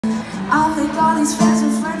I make all these fans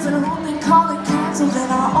and friends and hope they call it canceled.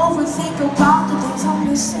 And I overthink about the things I'm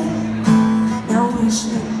missing. Now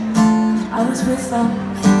wishing I was with them.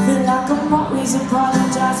 Feel like I'm always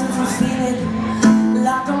apologizing for feeling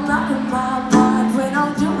like I'm not in my mind when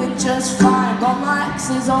I'm doing just fine. But my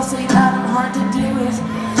exes all say that I'm hard to deal with,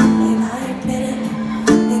 and I admit it,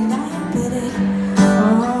 and I admit it.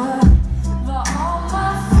 But all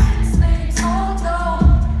my friends, they don't know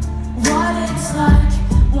what it's like,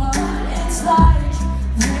 what it's like.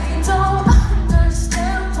 They don't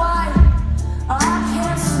understand why I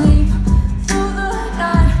can't sleep through the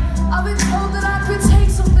night. I've been told that I could take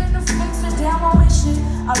something to fix it. Damn, I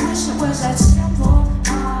wish it was that simple.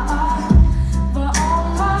 But all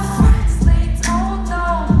my friends, they don't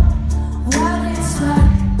know what it's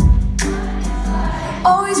like.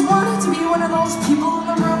 Always wanted to be one of those people in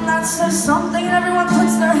the room that says something and everyone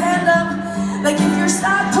puts their hand up. Like if you're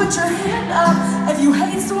sad, put your hand up. If you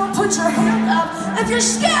hate someone, put your hand up. If you're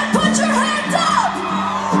scared, put your hand up.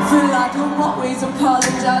 Feel like I'm always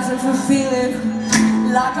apologizing for feeling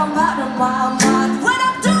like I'm out of my mind when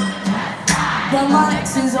I'm doing. But my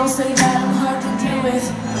exes all say that I'm hard to deal with,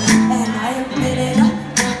 and I admit it.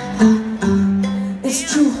 It's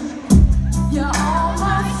true. Yeah.